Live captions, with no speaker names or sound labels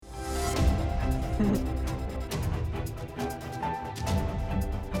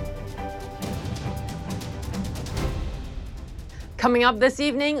Coming up this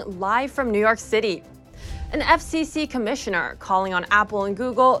evening, live from New York City. An FCC commissioner calling on Apple and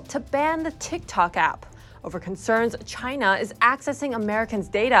Google to ban the TikTok app over concerns China is accessing Americans'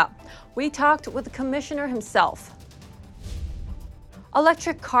 data. We talked with the commissioner himself.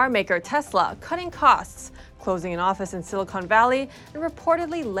 Electric car maker Tesla cutting costs, closing an office in Silicon Valley, and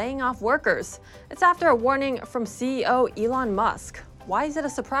reportedly laying off workers. It's after a warning from CEO Elon Musk. Why is it a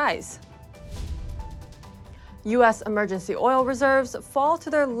surprise? U.S. emergency oil reserves fall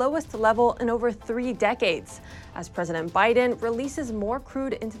to their lowest level in over 3 decades as President Biden releases more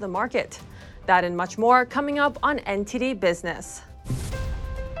crude into the market. That and much more coming up on NTD Business.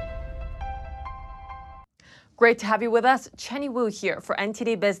 Great to have you with us. Chenny Wu here for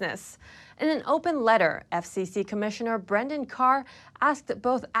NTD Business. In an open letter, FCC Commissioner Brendan Carr asked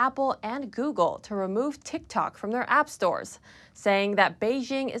both Apple and Google to remove TikTok from their app stores, saying that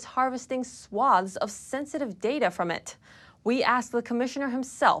Beijing is harvesting swaths of sensitive data from it. We asked the commissioner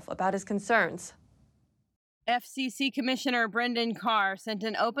himself about his concerns. FCC Commissioner Brendan Carr sent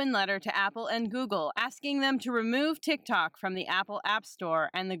an open letter to Apple and Google asking them to remove TikTok from the Apple App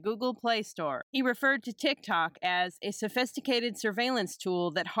Store and the Google Play Store. He referred to TikTok as a sophisticated surveillance tool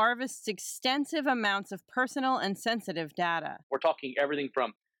that harvests extensive amounts of personal and sensitive data. We're talking everything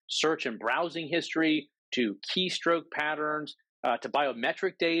from search and browsing history to keystroke patterns to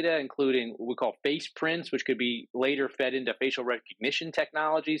biometric data, including what we call face prints, which could be later fed into facial recognition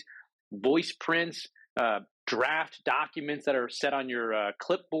technologies, voice prints, draft documents that are set on your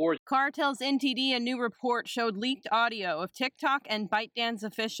clipboard. Carr tells NTD a new report showed leaked audio of TikTok and ByteDance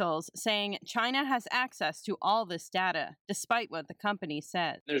officials saying China has access to all this data, despite what the company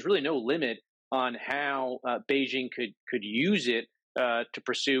said. There's really no limit on how Beijing could use it to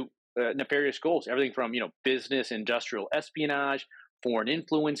pursue nefarious goals, everything from business, industrial espionage, foreign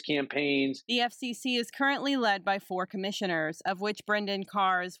influence campaigns. The FCC is currently led by 4 commissioners, of which Brendan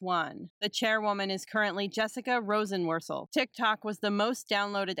Carr is one. The chairwoman is currently Jessica Rosenworcel. TikTok was the most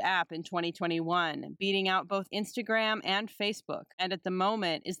downloaded app in 2021, beating out both Instagram and Facebook, and at the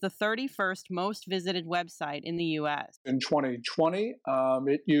moment is the 31st most visited website in the U.S. In 2020,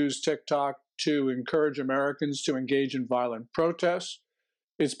 it used TikTok to encourage Americans to engage in violent protests.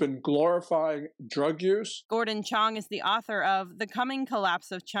 It's been glorifying drug use. Gordon Chang is the author of The Coming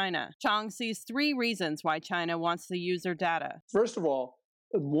Collapse of China. Chang sees 3 reasons why China wants the user data. First of all,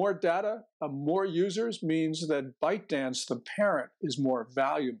 more data, more users means that ByteDance, the parent, is more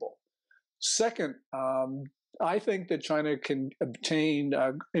valuable. Second, I think that China can obtain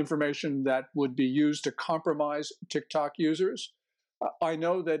information that would be used to compromise TikTok users. I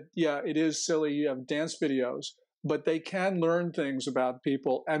know that, it is silly dance videos, but they can learn things about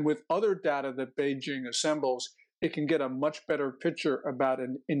people. And with other data that Beijing assembles, it can get a much better picture about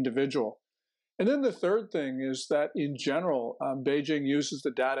an individual. And then the third thing is that in general, Beijing uses the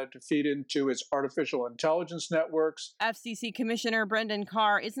data to feed into its artificial intelligence networks. FCC Commissioner Brendan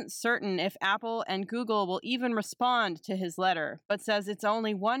Carr isn't certain if Apple and Google will even respond to his letter, but says it's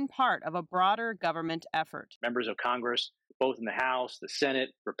only one part of a broader government effort. Members of Congress, both in the House, the Senate,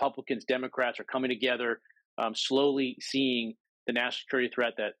 Republicans, Democrats are coming together, slowly seeing the national security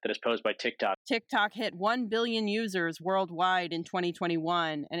threat that is posed by TikTok. TikTok hit 1 billion users worldwide in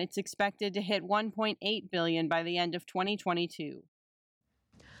 2021, and it's expected to hit 1.8 billion by the end of 2022.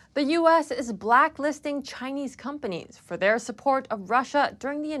 The U.S. is blacklisting Chinese companies for their support of Russia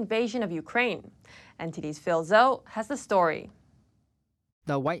during the invasion of Ukraine. NTD's Phil Zhou has the story.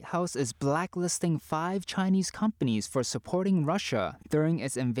 The White House is blacklisting 5 Chinese companies for supporting Russia during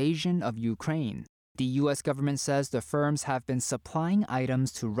its invasion of Ukraine. The U.S. government says the firms have been supplying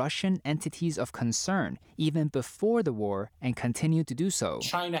items to Russian entities of concern even before the war and continue to do so.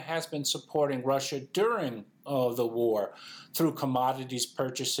 China has been supporting Russia during the war through commodities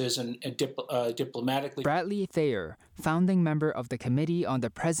purchases and diplomatically. Bradley Thayer, founding member of the Committee on the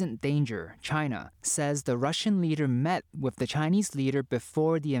Present Danger, China, says the Russian leader met with the Chinese leader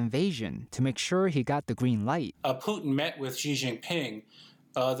before the invasion to make sure he got the green light. Putin met with Xi Jinping,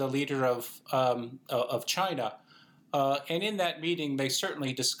 the leader of China. And in that meeting, they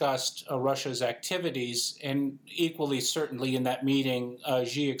certainly discussed Russia's activities, and equally certainly in that meeting,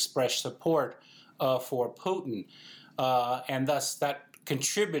 Xi expressed support for Putin. And thus that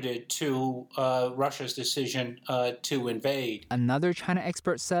contributed to Russia's decision to invade. Another China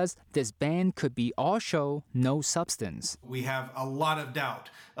expert says this ban could be all show, no substance. We have a lot of doubt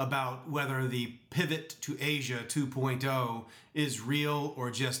about whether the pivot to Asia 2.0 is real or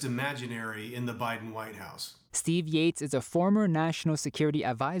just imaginary in the Biden White House. Steve Yates is a former national security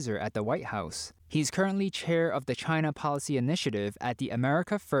advisor at the White House. He's currently chair of the China Policy Initiative at the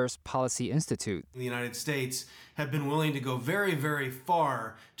America First Policy Institute. The United States have been willing to go very, very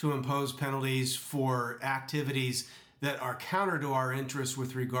far to impose penalties for activities that are counter to our interests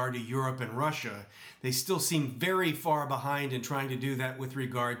with regard to Europe and Russia. They still seem very far behind in trying to do that with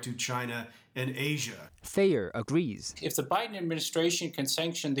regard to China and Asia. Thayer agrees. If the Biden administration can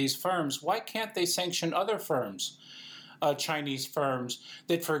sanction these firms, why can't they sanction other firms? Chinese firms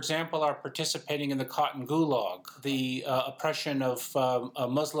that, for example, are participating in the cotton gulag, the oppression of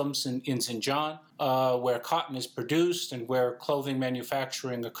Muslims in Xinjiang, where cotton is produced and where clothing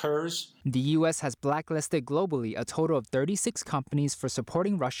manufacturing occurs. The U.S. has blacklisted globally a total of 36 companies for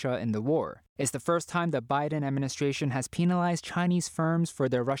supporting Russia in the war. It's the first time the Biden administration has penalized Chinese firms for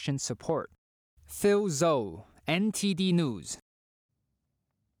their Russian support. Phil Zhou, NTD News.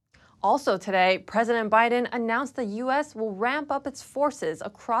 Also today, President Biden announced the U.S. will ramp up its forces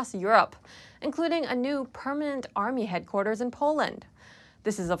across Europe, including a new permanent army headquarters in Poland.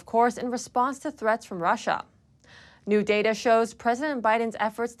 This is, of course, in response to threats from Russia. New data shows President Biden's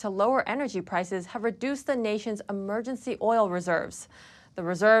efforts to lower energy prices have reduced the nation's emergency oil reserves. The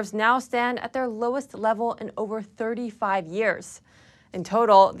reserves now stand at their lowest level in over 35 years. In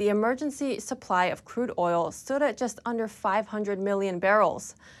total, the emergency supply of crude oil stood at just under 500 million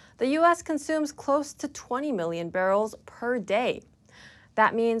barrels. The U.S. consumes close to 20 million barrels per day.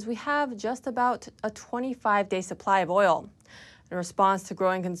 That means we have just about a 25-day supply of oil. In response to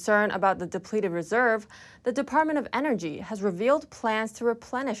growing concern about the depleted reserve, the Department of Energy has revealed plans to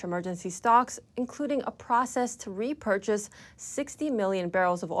replenish emergency stocks, including a process to repurchase 60 million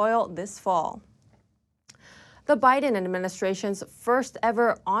barrels of oil this fall. The Biden administration's first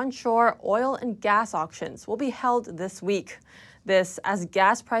ever onshore oil and gas auctions will be held this week. This as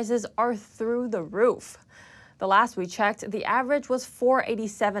gas prices are through the roof. The last we checked, the average was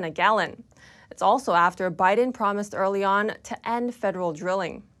 $4.87 a gallon. It's also after Biden promised early on to end federal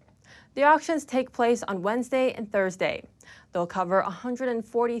drilling. The auctions take place on Wednesday and Thursday. They'll cover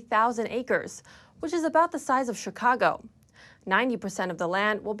 140,000 acres, which is about the size of Chicago. 90% of the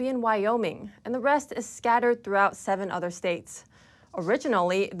land will be in Wyoming, and the rest is scattered throughout 7 other states.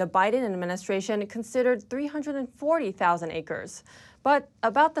 Originally, the Biden administration considered 340,000 acres, but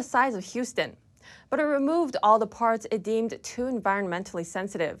about the size of Houston. But it removed all the parts it deemed too environmentally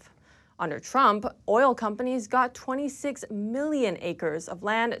sensitive. Under Trump, oil companies got 26 million acres of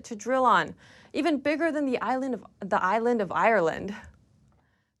land to drill on, even bigger than the island of Ireland.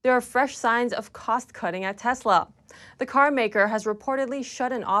 There are fresh signs of cost cutting at Tesla. The car maker has reportedly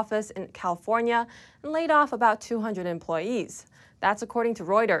shut an office in California and laid off about 200 employees. That's according to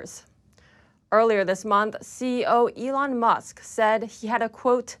Reuters. Earlier this month, CEO Elon Musk said he had a,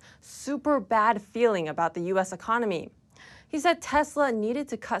 quote, super bad feeling about the U.S. economy. He said Tesla needed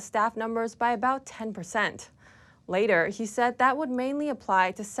to cut staff numbers by about 10%. Later, he said that would mainly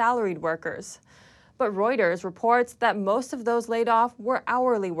apply to salaried workers. But Reuters reports that most of those laid off were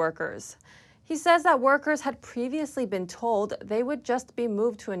hourly workers. He says that workers had previously been told they would just be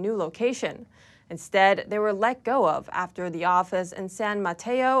moved to a new location. Instead, they were let go of after the office in San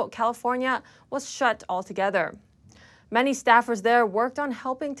Mateo, California, was shut altogether. Many staffers there worked on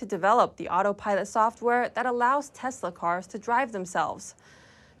helping to develop the autopilot software that allows Tesla cars to drive themselves.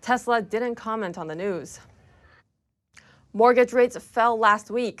 Tesla didn't comment on the news. Mortgage rates fell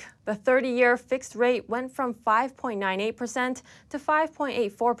last week. The 30-year fixed rate went from 5.98% to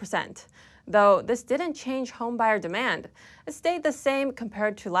 5.84%. Though this didn't change homebuyer demand. It stayed the same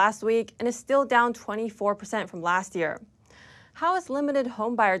compared to last week and is still down 24% from last year. How is limited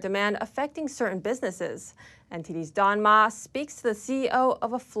homebuyer demand affecting certain businesses? NTD's Don Ma speaks to the CEO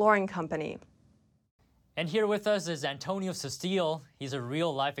of a flooring company. And here with us is Antonio Castile. He's a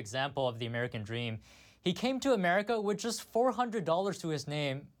real-life example of the American dream. He came to America with just $400 to his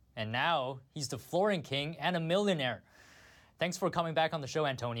name, and now he's the flooring king and a millionaire. Thanks for coming back on the show,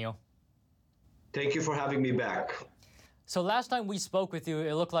 Antonio. Thank you for having me back. So last time we spoke with you,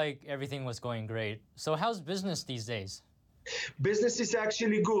 it looked like everything was going great. So how's business these days? Business is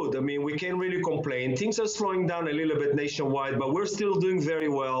actually good. I mean, we can't really complain. Things are slowing down a little bit nationwide, but we're still doing very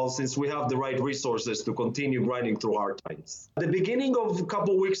well since we have the right resources to continue grinding through hard times. At the beginning of a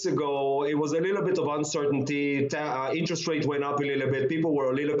couple weeks ago, it was a little bit of uncertainty. Interest rate went up a little bit. People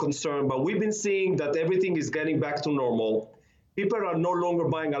were a little concerned, but we've been seeing that everything is getting back to normal. People are no longer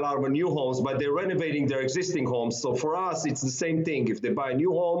buying a lot of new homes, but they're renovating their existing homes. So for us, it's the same thing. If they buy a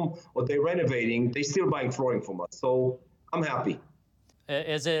new home or they're renovating, they're still buying flooring from us. So I'm happy.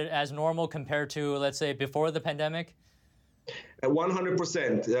 Is it as normal compared to, let's say, before the pandemic? At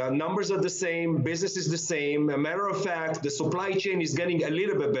 100%. Numbers are the same, business is the same. A matter of fact, the supply chain is getting a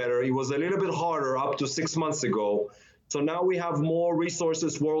little bit better. It was a little bit harder up to 6 months ago. So now we have more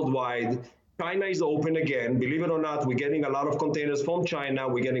resources worldwide. China is open again. Believe it or not, we're getting a lot of containers from China.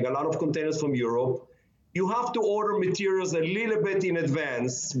 We're getting a lot of containers from Europe. You have to order materials a little bit in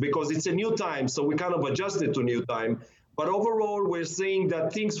advance because it's a new time. So we kind of adjusted to new time. But overall, we're seeing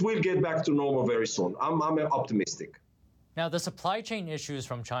that things will get back to normal very soon. I'm optimistic. Now, the supply chain issues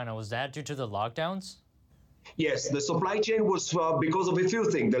from China, was that due to the lockdowns? Yes, the supply chain was because of a few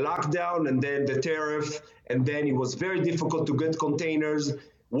things, the lockdown and then the tariff, and then it was very difficult to get containers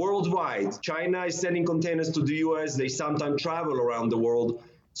worldwide. China is sending containers to the US. They sometimes travel around the world.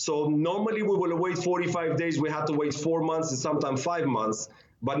 So normally we will wait 45 days. We had to wait 4 months and sometimes 5 months.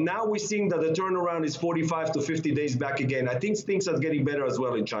 But now we're seeing that the turnaround is 45 to 50 days back again. I think things are getting better as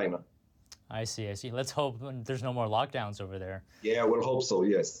well in China. I see. Let's hope there's no more lockdowns over there. Yeah, we'll hope so,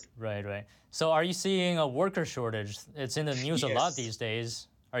 yes. Right. So are you seeing a worker shortage? It's in the news a lot Yes. these days.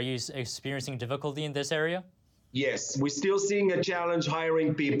 Are you experiencing difficulty in this area? Yes, we're still seeing a challenge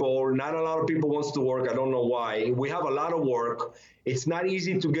hiring people. Not a lot of people wants to work. I don't know why. We have a lot of work. It's not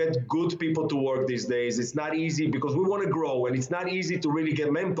easy to get good people to work these days. It's not easy because we want to grow, and it's not easy to really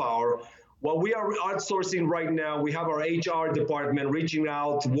get manpower. What we are outsourcing right now, we have our HR department reaching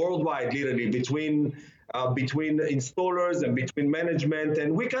out worldwide, literally, between installers and between management,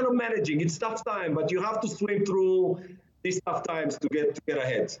 and we're kind of managing. It's tough time, but you have to swim through these tough times to get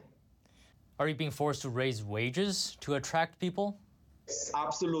ahead. Are you being forced to raise wages to attract people?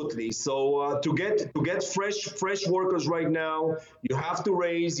 Absolutely. So to get fresh workers right now, you have to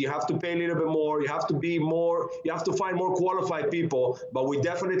pay a little bit more, you have to find more qualified people, but we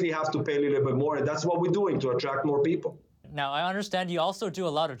definitely have to pay a little bit more, and that's what we're doing to attract more people. Now, I understand you also do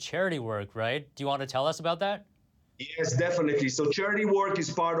a lot of charity work, right? Do you want to tell us about that? Yes, definitely. So charity work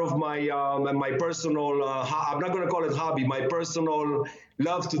is part of my personal, I'm not going to call it hobby, my personal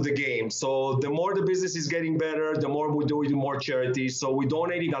love to the game. So the more the business is getting better, the more we're doing more charity. So we're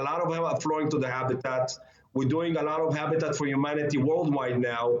donating a lot of flooring to the Habitat. We're doing a lot of Habitat for Humanity worldwide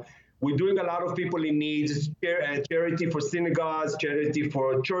now. We're doing a lot of people in need, charity for synagogues, charity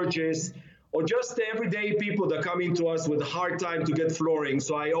for churches, or just the everyday people that come into us with a hard time to get flooring.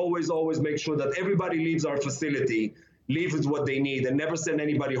 So I always make sure that everybody leaves our facility, leave with what they need, and never send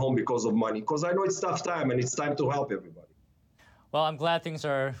anybody home because of money. Because I know it's tough time, and it's time to help everybody. Well, I'm glad things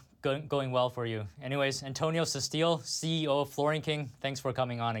are going well for you. Anyways, Antonio Sestiel, CEO of Flooring King, thanks for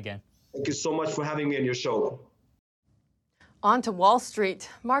coming on again. Thank you so much for having me on your show. On to Wall Street.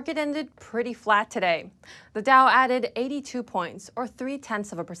 Market ended pretty flat today. The Dow added 82 points, or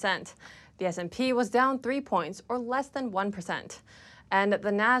 0.3%. The S&P was down 3 points, or less than 1%. And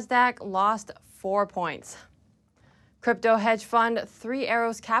the Nasdaq lost 4 points. Crypto hedge fund Three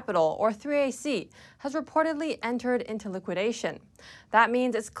Arrows Capital, or 3AC, has reportedly entered into liquidation. That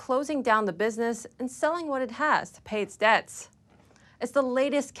means it's closing down the business and selling what it has to pay its debts. It's the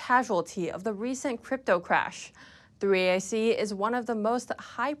latest casualty of the recent crypto crash. 3AC is one of the most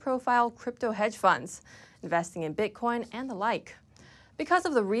high-profile crypto hedge funds, investing in Bitcoin and the like. Because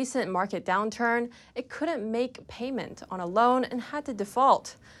of the recent market downturn, it couldn't make payment on a loan and had to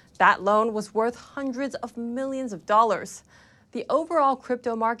default. That loan was worth hundreds of millions of dollars. The overall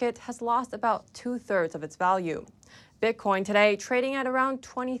crypto market has lost about 2/3 of its value. Bitcoin today trading at around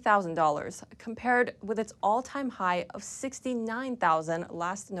 $20,000, compared with its all-time high of $69,000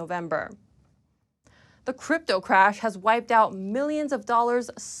 last November. The crypto crash has wiped out millions of dollars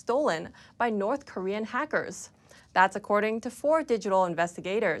stolen by North Korean hackers. That's according to 4 digital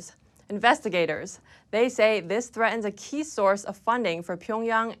investigators. They say this threatens a key source of funding for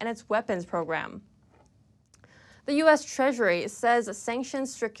Pyongyang and its weapons program. The U.S. Treasury says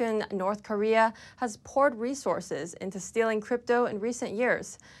sanctions-stricken North Korea has poured resources into stealing crypto in recent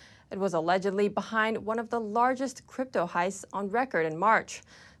years. It was allegedly behind one of the largest crypto heists on record in March,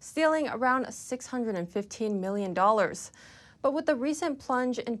 stealing around $615 million. But with the recent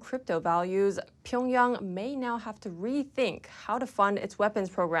plunge in crypto values, Pyongyang may now have to rethink how to fund its weapons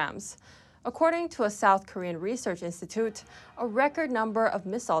programs. According to a South Korean research institute, a record number of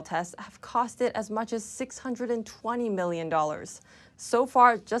missile tests have cost it as much as $620 million so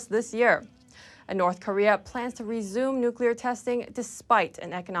far just this year. And North Korea plans to resume nuclear testing despite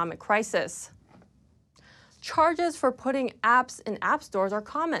an economic crisis. Charges for putting apps in app stores are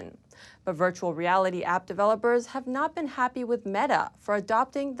common, but virtual reality app developers have not been happy with Meta for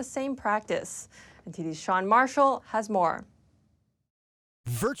adopting the same practice. And TV's Sean Marshall has more.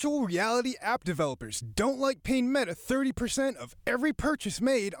 Virtual reality app developers don't like paying Meta 30% of every purchase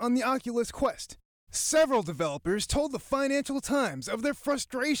made on the Oculus Quest. Several developers told the Financial Times of their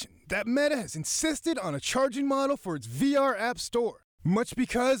frustration that Meta has insisted on a charging model for its VR app store, much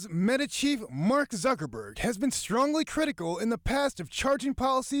because Meta chief Mark Zuckerberg has been strongly critical in the past of charging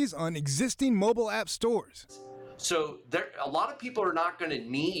policies on existing mobile app stores. So a lot of people are not going to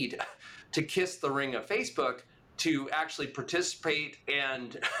need to kiss the ring of Facebook to actually participate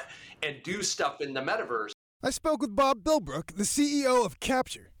and do stuff in the metaverse. I spoke with Bob Bilbrook, the CEO of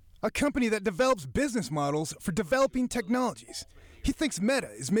Capture, a company that develops business models for developing technologies. He thinks Meta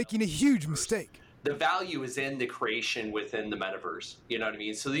is making a huge mistake. The value is in the creation within the metaverse. You know what I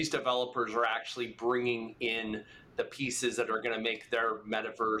mean? So these developers are actually bringing in the pieces that are going to make their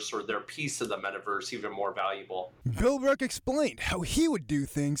metaverse or their piece of the metaverse even more valuable. Bilbrook explained how he would do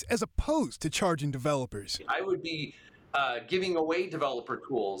things as opposed to charging developers. I would be giving away developer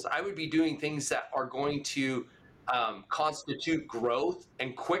tools. I would be doing things that are going to constitute growth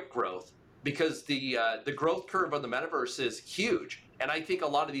and quick growth, because the growth curve of the metaverse is huge. And I think a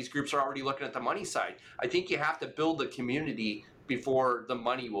lot of these groups are already looking at the money side. I think you have to build the community before the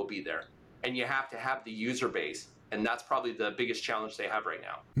money will be there. And you have to have the user base. And that's probably the biggest challenge they have right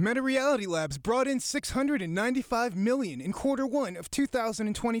now. Meta Reality Labs brought in $695 million in Q1 of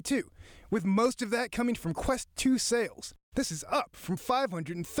 2022, with most of that coming from Quest 2 sales. This is up from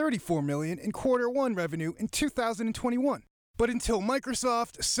 $534 million in Q1 revenue in 2021. But until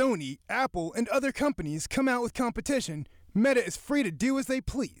Microsoft, Sony, Apple, and other companies come out with competition, Meta is free to do as they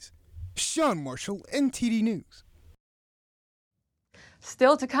please. Sean Marshall, NTD News.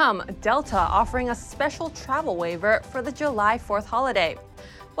 Still to come, Delta offering a special travel waiver for the July 4th holiday.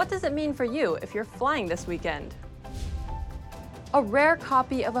 What does it mean for you if you're flying this weekend? A rare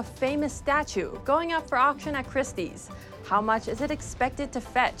copy of a famous statue going up for auction at Christie's. How much is it expected to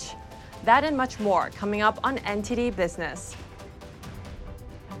fetch? That and much more coming up on NTD Business.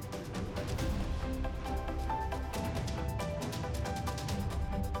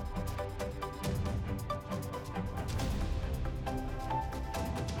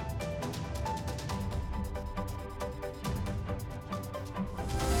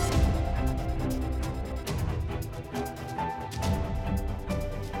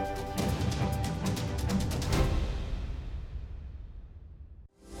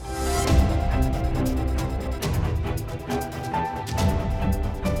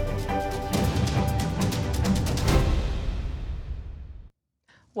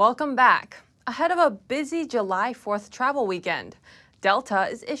 Welcome back. Ahead of a busy July 4th travel weekend, Delta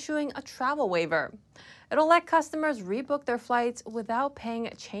is issuing a travel waiver. It'll let customers rebook their flights without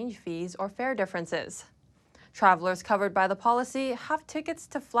paying change fees or fare differences. Travelers covered by the policy have tickets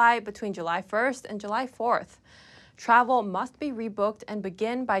to fly between July 1st and July 4th. Travel must be rebooked and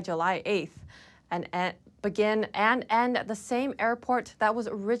begin by July 8th and begin and end at the same airport that was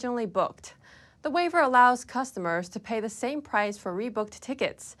originally booked. The waiver allows customers to pay the same price for rebooked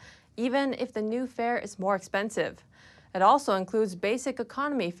tickets, even if the new fare is more expensive. It also includes basic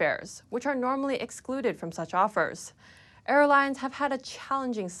economy fares, which are normally excluded from such offers. Airlines have had a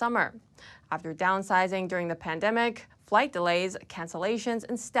challenging summer. After downsizing during the pandemic, flight delays, cancellations,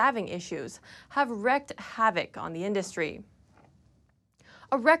 and staffing issues have wreaked havoc on the industry.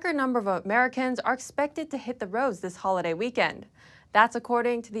 A record number of Americans are expected to hit the roads this holiday weekend. That's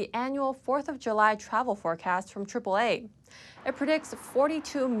according to the annual 4th of July travel forecast from AAA. It predicts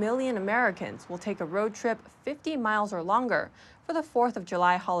 42 million Americans will take a road trip 50 miles or longer for the 4th of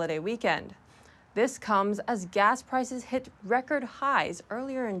July holiday weekend. This comes as gas prices hit record highs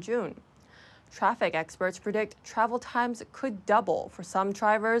earlier in June. Traffic experts predict travel times could double for some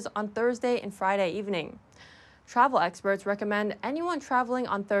drivers on Thursday and Friday evening. Travel experts recommend anyone traveling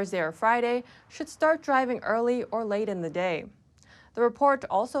on Thursday or Friday should start driving early or late in the day. The report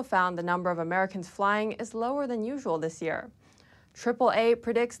also found the number of Americans flying is lower than usual this year. AAA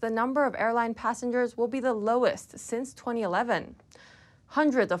predicts the number of airline passengers will be the lowest since 2011.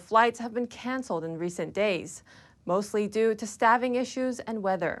 Hundreds of flights have been canceled in recent days, mostly due to staffing issues and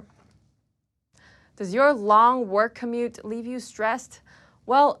weather. Does your long work commute leave you stressed?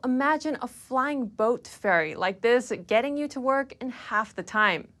 Well, imagine a flying boat ferry like this getting you to work in half the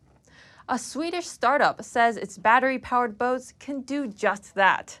time. A Swedish startup says its battery-powered boats can do just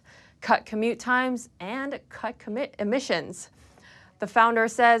that, cut commute times and cut emissions. The founder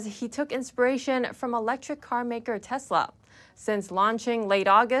says he took inspiration from electric car maker Tesla. Since launching late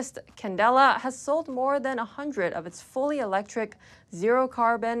August, Candela has sold more than 100 of its fully electric,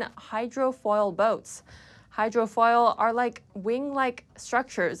 zero-carbon hydrofoil boats. Hydrofoil are like wing-like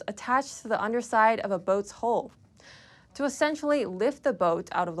structures attached to the underside of a boat's hull to essentially lift the boat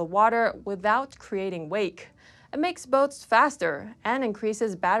out of the water without creating wake. It makes boats faster and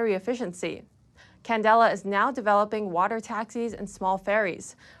increases battery efficiency. Candela is now developing water taxis and small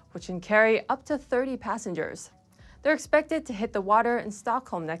ferries, which can carry up to 30 passengers. They're expected to hit the water in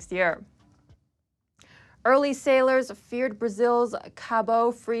Stockholm next year. Early sailors feared Brazil's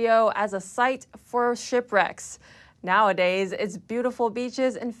Cabo Frio as a site for shipwrecks. Nowadays, its beautiful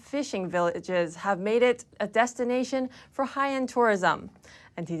beaches and fishing villages have made it a destination for high-end tourism.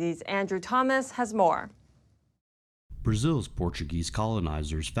 NTD's Andrew Thomas has more. Brazil's Portuguese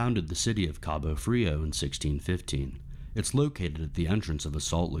colonizers founded the city of Cabo Frio in 1615. It's located at the entrance of a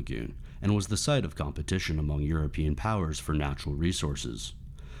salt lagoon and was the site of competition among European powers for natural resources.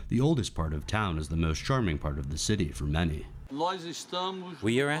 The oldest part of town is the most charming part of the city for many.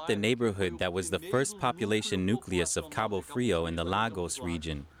 We are at the neighborhood that was the first population nucleus of Cabo Frio in the Lagos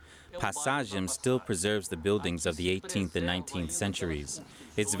region. Passagem still preserves the buildings of the 18th and 19th centuries.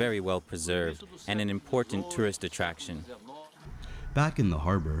 It's very well preserved and an important tourist attraction. Back in the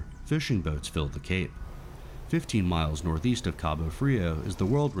harbor, fishing boats fill the cape. 15 miles northeast of Cabo Frio is the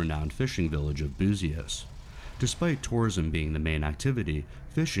world-renowned fishing village of Búzios. Despite tourism being the main activity,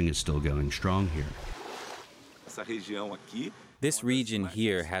 fishing is still going strong here. This region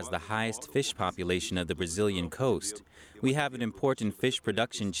here has the highest fish population of the Brazilian coast. We have an important fish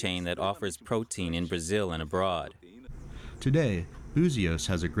production chain that offers protein in Brazil and abroad. Today, Búzios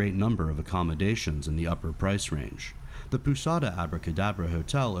has a great number of accommodations in the upper price range. The Pousada Abracadabra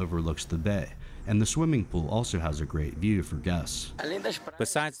Hotel overlooks the bay, and the swimming pool also has a great view for guests.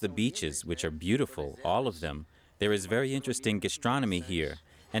 Besides the beaches, which are beautiful, all of them, there is very interesting gastronomy here.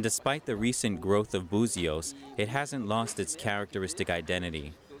 And despite the recent growth of Búzios, it hasn't lost its characteristic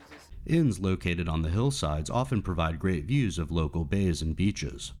identity. Inns located on the hillsides often provide great views of local bays and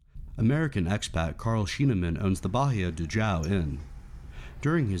beaches. American expat Carl Schienemann owns the Bahia do Jau Inn.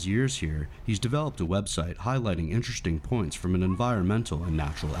 During his years here, he's developed a website highlighting interesting points from an environmental and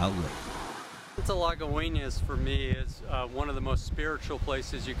natural outlet. Lagoinhas, for me, is one of the most spiritual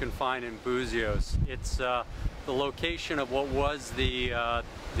places you can find in Búzios. It's the location of what was the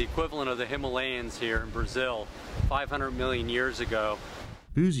equivalent of the Himalayas here in Brazil 500 million years ago.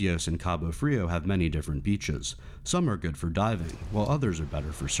 Búzios and Cabo Frio have many different beaches. Some are good for diving, while others are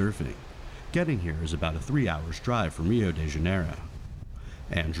better for surfing. Getting here is about a 3-hour drive from Rio de Janeiro.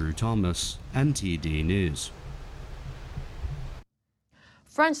 Andrew Thomas, NTD News.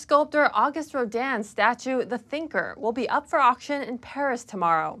 French sculptor Auguste Rodin's statue, The Thinker, will be up for auction in Paris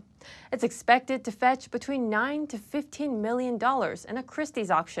tomorrow. It's expected to fetch between $9 to $15 million in a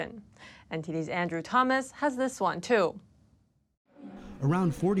Christie's auction. NTD's Andrew Thomas has this one too.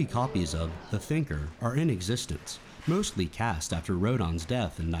 Around 40 copies of The Thinker are in existence, mostly cast after Rodin's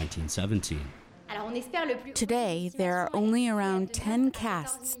death in 1917. Today, there are only around 10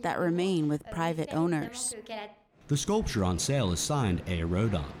 casts that remain with private owners. The sculpture on sale is signed A.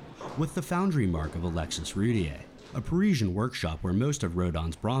 Rodin, with the foundry mark of Alexis Roudier, a Parisian workshop where most of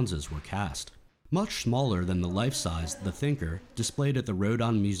Rodin's bronzes were cast. Much smaller than the life-size The Thinker, displayed at the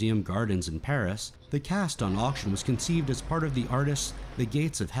Rodin Museum Gardens in Paris, the cast on auction was conceived as part of the artist's The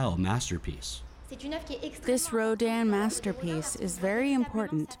Gates of Hell masterpiece. This Rodin masterpiece is very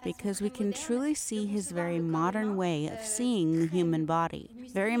important because we can truly see his very modern way of seeing the human body,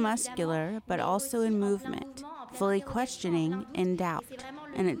 very muscular but also in movement, fully questioning and doubt.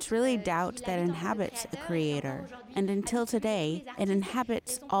 And it's really doubt that inhabits a creator. And until today, it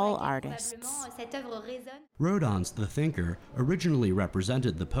inhabits all artists. Rodin's The Thinker originally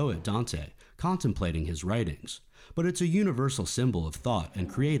represented the poet Dante, contemplating his writings, but it's a universal symbol of thought and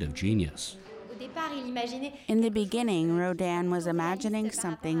creative genius. In the beginning, Rodin was imagining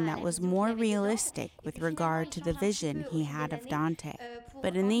something that was more realistic with regard to the vision he had of Dante.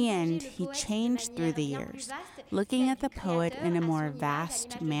 But in the end, he changed through the years, looking at the poet in a more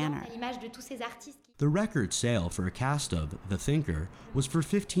vast manner. The record sale for a cast of The Thinker was for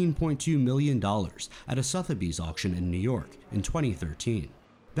 $15.2 million at a Sotheby's auction in New York in 2013.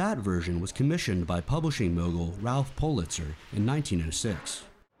 That version was commissioned by publishing mogul Ralph Pulitzer in 1906.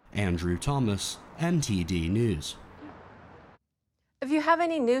 Andrew Thomas, NTD News. If you have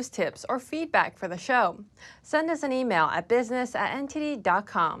any news tips or feedback for the show, send us an email at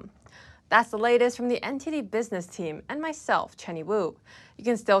business@ntd.com. That's the latest from the NTD business team and myself, Chenny Wu. You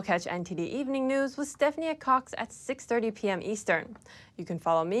can still catch NTD Evening News with Stephanie Cox at 6:30 p.m. Eastern. You can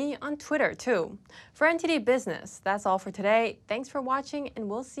follow me on Twitter, too. For NTD Business, that's all for today. Thanks for watching, and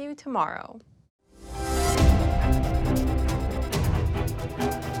we'll see you tomorrow.